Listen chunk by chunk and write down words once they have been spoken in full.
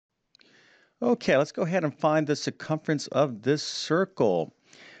Okay, let's go ahead and find the circumference of this circle.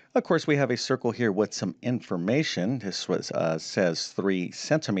 Of course, we have a circle here with some information. Says 3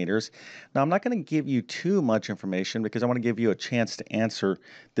 centimeters. Now, I'm not going to give you too much information because I want to give you a chance to answer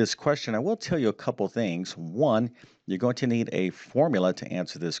this question. I will tell you a couple things. One, you're going to need a formula to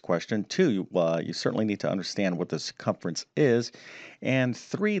answer this question. Two, you certainly need to understand what the circumference is. And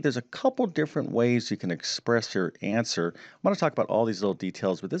three, there's a couple different ways you can express your answer. I'm going to talk about all these little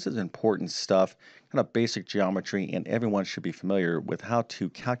details, but this is important stuff, kind of basic geometry, and everyone should be familiar with how to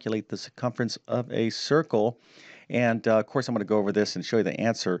calculate the circumference of a circle. And of course, I'm going to go over this and show you the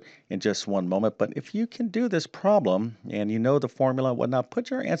answer in just one moment. But if you can do this problem and you know the formula and whatnot, put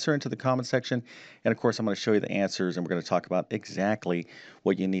your answer into the comment section. And of course, I'm going to show you the answers and we're going to talk about exactly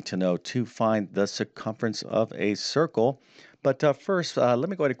what you need to know to find the circumference of a circle. But first, let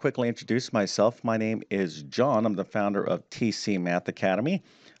me go ahead and quickly introduce myself. My name is John. I'm the founder of TC Math Academy.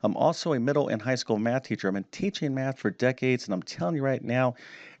 I'm also a middle and high school math teacher. I've been teaching math for decades, and I'm telling you right now,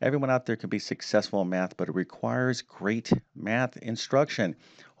 everyone out there can be successful in math, but it requires great math instruction.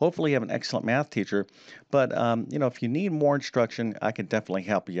 Hopefully, you have an excellent math teacher, but if you need more instruction, I can definitely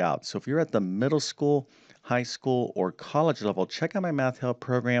help you out. So if you're at the middle school, high school, or college level, check out my math help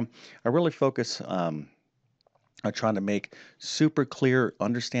program. I really focus are trying to make super clear,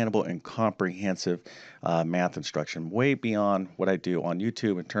 understandable, and comprehensive math instruction, way beyond what I do on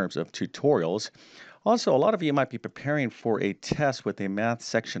YouTube in terms of tutorials. Also, a lot of you might be preparing for a test with a math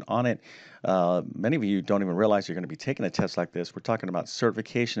section on it. Many of you don't even realize you're going to be taking a test like this. We're talking about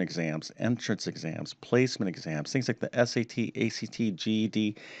certification exams, entrance exams, placement exams, things like the SAT, ACT,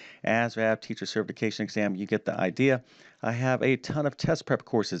 GED, ASVAB, teacher certification exam. You get the idea. I have a ton of test prep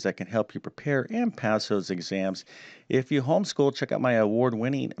courses that can help you prepare and pass those exams. If you homeschool, check out my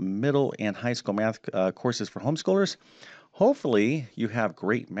award-winning middle and high school math courses for homeschoolers. Hopefully, you have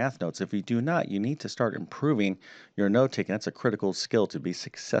great math notes. If you do not, you need to start improving your note taking. That's a critical skill to be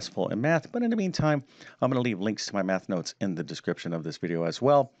successful in math. But in the meantime, I'm going to leave links to my math notes in the description of this video as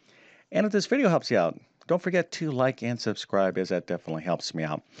well. And if this video helps you out, don't forget to like and subscribe, as that definitely helps me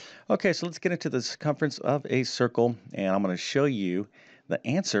out. Okay, so let's get into the circumference of a circle, and I'm going to show you the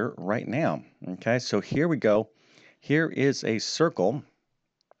answer right now. Okay, so here we go. Here is a circle.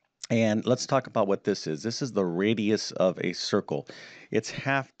 And let's talk about what this is. This is the radius of a circle. It's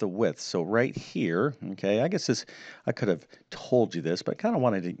half the width. So right here, okay, I could have told you this, but I kind of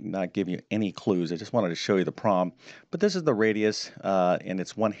wanted to not give you any clues. I just wanted to show you the problem. But this is the radius, and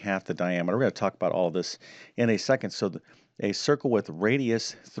it's 1/2 the diameter. We're going to talk about all this in a second. So a circle with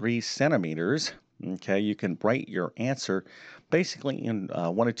radius 3 centimeters, okay, you can write your answer basically in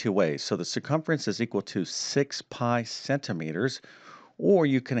one of two ways. So the circumference is equal to 6 pi centimeters, or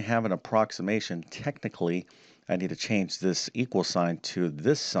you can have an approximation. Technically, I need to change this equal sign to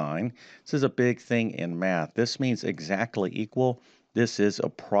this sign. This is a big thing in math. This means exactly equal. This is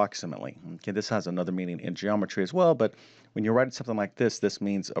approximately. Okay, this has another meaning in geometry as well, but when you're writing something like this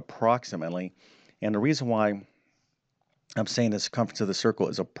means approximately. And the reason why I'm saying the circumference of the circle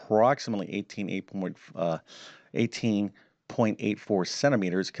is approximately 18.84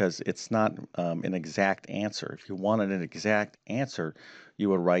 centimeters because it's not an exact answer. If you wanted an exact answer, you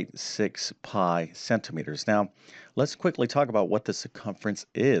would write 6 pi centimeters. Now, let's quickly talk about what the circumference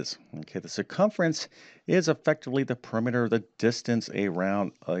is. Okay, the circumference is effectively the perimeter, the distance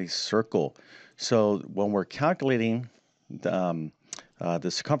around a circle. So when we're calculating the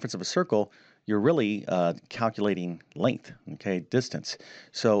circumference of a circle, you're really calculating length, okay, distance.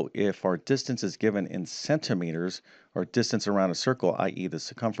 So if our distance is given in centimeters, or distance around a circle, i.e. the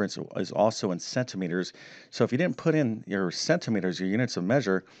circumference is also in centimeters. So if you didn't put in your centimeters, your units of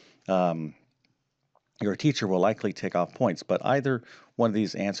measure, your teacher will likely take off points, but either one of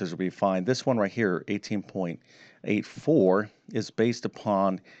these answers will be fine. This one right here, 18.84, is based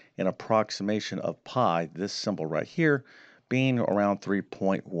upon an approximation of pi, this symbol right here, being around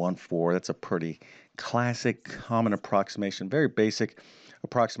 3.14. That's a pretty classic, common approximation, very basic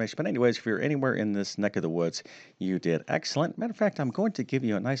approximation. But anyways, if you're anywhere in this neck of the woods, you did excellent. Matter of fact, I'm going to give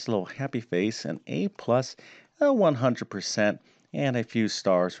you a nice little happy face, an A plus, a 100%, and a few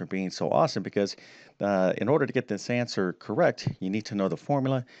stars for being so awesome, because in order to get this answer correct, you need to know the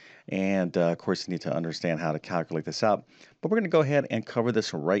formula, and of course, you need to understand how to calculate this out. But we're going to go ahead and cover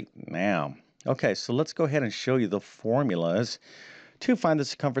this right now. Okay, so let's go ahead and show you the formulas to find the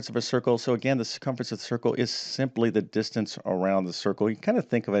circumference of a circle. So again, the circumference of the circle is simply the distance around the circle. You kind of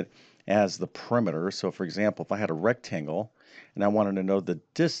think of it as the perimeter. So for example, if I had a rectangle and I wanted to know the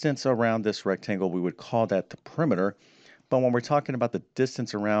distance around this rectangle, we would call that the perimeter. But when we're talking about the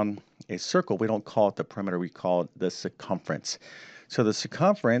distance around a circle, we don't call it the perimeter, we call it the circumference. So the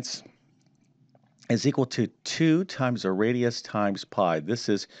circumference is equal to 2 times the radius times pi. This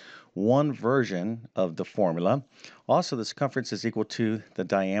is one version of the formula. Also, the circumference is equal to the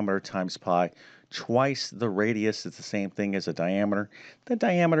diameter times pi. Twice the radius is the same thing as a diameter. The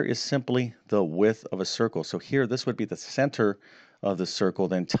diameter is simply the width of a circle. So here, this would be the center of the circle.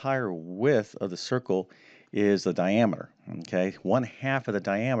 The entire width of the circle is the diameter. Okay, 1/2 of the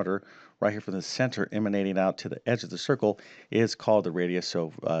diameter right here from the center emanating out to the edge of the circle is called the radius.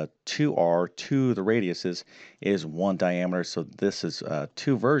 So 2r, 2 the radius is 1 diameter. So this is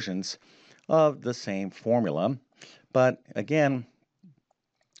 2 versions of the same formula. But again,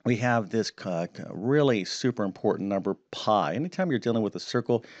 we have this really super important number, pi. Anytime you're dealing with a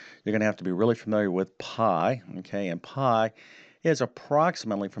circle, you're going to have to be really familiar with pi. Okay, and pi is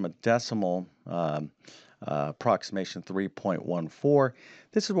approximately, from a decimal approximation, 3.14.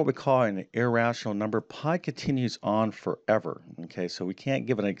 This is what we call an irrational number. Pi continues on forever. Okay, so we can't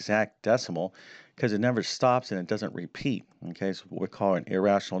give an exact decimal because it never stops and it doesn't repeat. Okay, so what we call an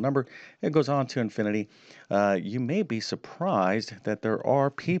irrational number. It goes on to infinity. You may be surprised that there are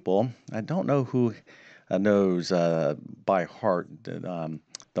people, I don't know who knows by heart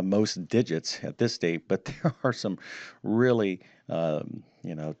the most digits at this date, but there are some really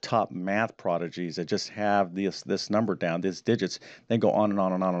top math prodigies that just have this number down, these digits. They go on and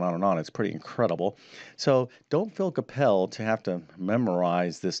on and on and on and on. It's pretty incredible. So don't feel compelled to have to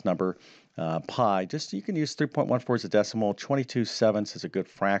memorize this number, pi. Just you can use 3.14 as a decimal. 22/7 is a good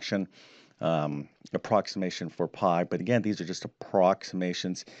fraction approximation for pi. But again, these are just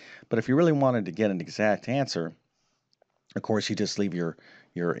approximations. But if you really wanted to get an exact answer, of course, you just leave your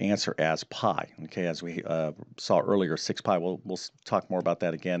answer as pi. Okay, as we saw earlier, 6 pi. We'll talk more about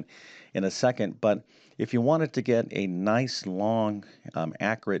that again in a second. But if you wanted to get a nice, long,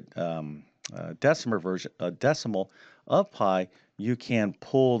 accurate decimal of pi, you can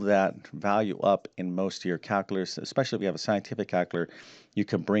pull that value up in most of your calculators, especially if you have a scientific calculator. You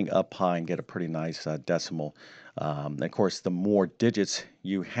can bring up pi and get a pretty nice decimal. Of course, the more digits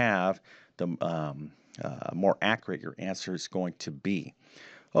you have, the more accurate your answer is going to be.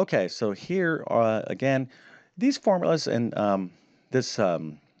 Okay, so here again, these formulas and this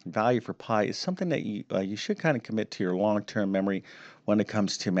value for pi is something that you should kind of commit to your long-term memory when it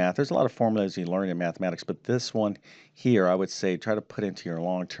comes to math. There's a lot of formulas you learn in mathematics, but this one here, I would say, try to put into your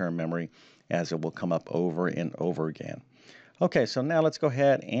long-term memory, as it will come up over and over again. Okay, so now let's go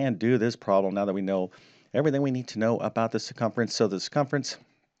ahead and do this problem now that we know everything we need to know about the circumference. So the circumference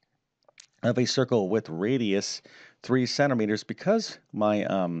of a circle with radius 3 centimeters, because my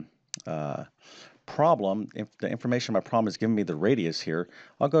problem, if the information of my problem is giving me the radius here,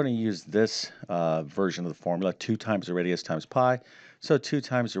 I'll go and use this version of the formula, 2 times the radius times pi. So 2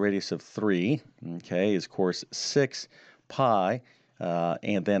 times the radius of 3, okay, is of course 6 pi.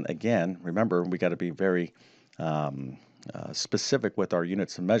 And then again, remember, we got to be very specific with our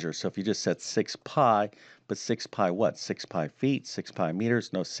units of measure. So if you just said 6 pi, but 6 pi what? 6 pi feet, 6 pi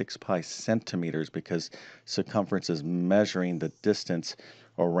meters? No, 6 pi centimeters, because circumference is measuring the distance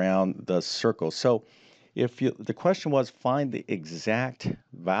around the circle. So if the question was find the exact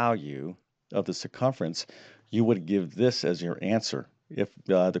value of the circumference, you would give this as your answer. If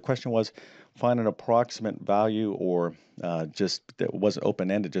the question was find an approximate value, or just that wasn't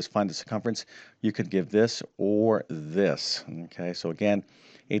open-ended, just find the circumference, you could give this or this. Okay, so again,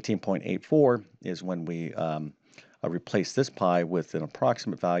 18.84 is when we replace this pi with an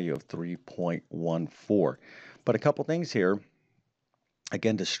approximate value of 3.14. But a couple things here,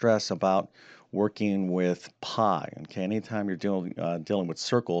 again, to stress about working with pi. Okay, anytime you're dealing with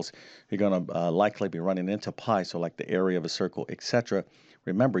circles, you're going to likely be running into pi, so like the area of a circle, etc.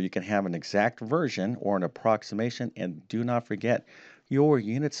 Remember, you can have an exact version or an approximation, and do not forget your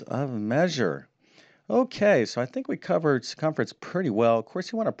units of measure. Okay, so I think we covered circumference pretty well. Of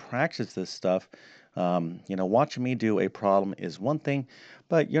course, you want to practice this stuff. Watching me do a problem is one thing,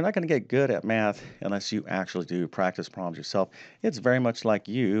 but you're not going to get good at math unless you actually do practice problems yourself. It's very much like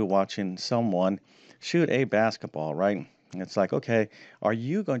you watching someone shoot a basketball, right? It's like, okay, are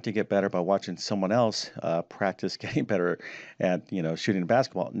you going to get better by watching someone else practice getting better at, shooting a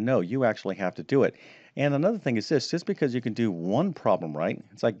basketball? No, you actually have to do it. And another thing is this, just because you can do one problem right,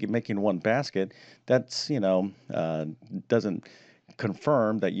 it's like making one basket, that's, doesn't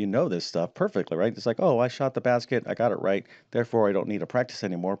confirm that you know this stuff perfectly, right? It's like, oh, I shot the basket, I got it right, therefore I don't need to practice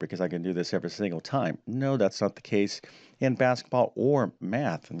anymore because I can do this every single time. No, that's not the case in basketball or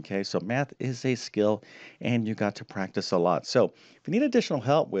math, okay? So math is a skill, and you got to practice a lot. So if you need additional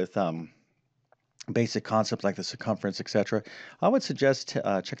help with basic concepts like the circumference, etc., I would suggest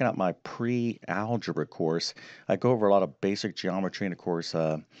checking out my pre-algebra course. I go over a lot of basic geometry and, of course,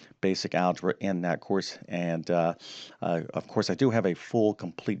 basic algebra in that course. And of course, I do have a full,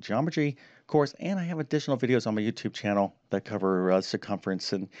 complete geometry course, and I have additional videos on my YouTube channel that cover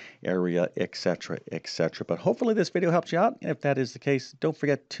circumference and area, etc., etc. But hopefully, this video helps you out. And if that is the case, don't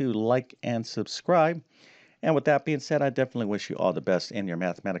forget to like and subscribe. And with that being said, I definitely wish you all the best in your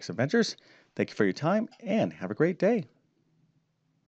mathematics adventures. Thank you for your time and have a great day.